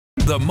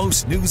the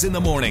most news in the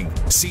morning.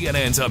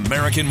 CNN's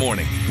American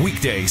Morning,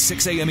 weekday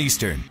 6 a.m.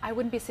 Eastern. I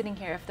wouldn't be sitting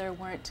here if there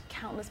weren't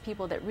countless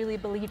people that really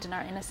believed in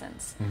our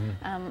innocence.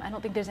 I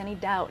don't think there's any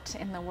doubt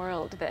in the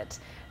world that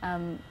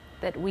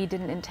that we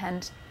didn't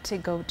intend to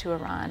go to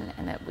Iran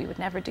and that we would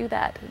never do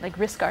that, like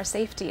risk our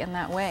safety in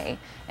that way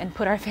and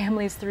put our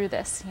families through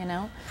this, you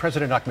know?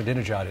 President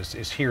Ahmadinejad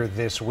is here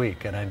this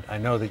week, and I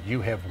know that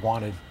you have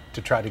wanted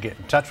to try to get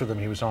in touch with him.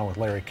 He was on with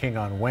Larry King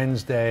on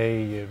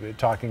Wednesday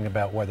talking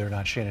about whether or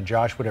not Shannon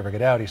Josh would ever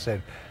get out. He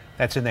said,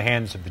 that's in the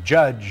hands of the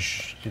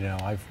judge. You know,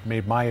 I've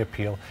made my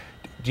appeal.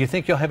 Do you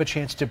think you'll have a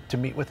chance to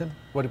meet with him?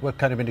 What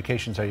kind of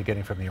indications are you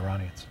getting from the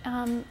Iranians?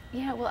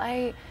 Yeah, well,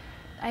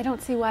 I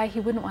don't see why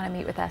he wouldn't want to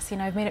meet with us. You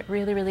know, I've made it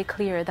really, really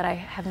clear that I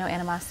have no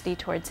animosity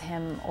towards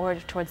him or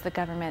towards the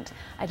government.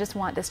 I just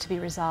want this to be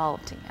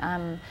resolved,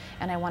 and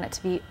I want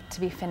it to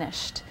be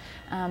finished.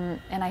 And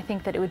I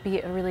think that it would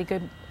be a really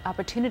good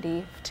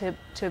opportunity to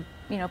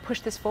you know,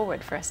 push this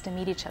forward for us to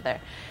meet each other.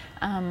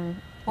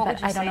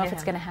 But I don't know if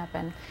it's going to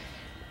happen.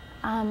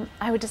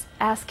 I would just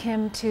ask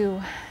him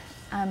to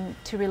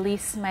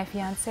release my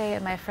fiance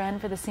and my friend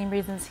for the same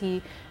reasons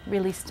he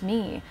released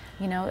me,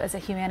 you know, as a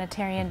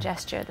humanitarian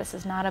gesture. This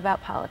is not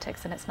about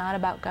politics and it's not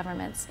about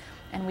governments,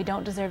 and we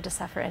don't deserve to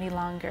suffer any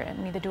longer,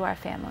 and neither do our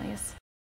families.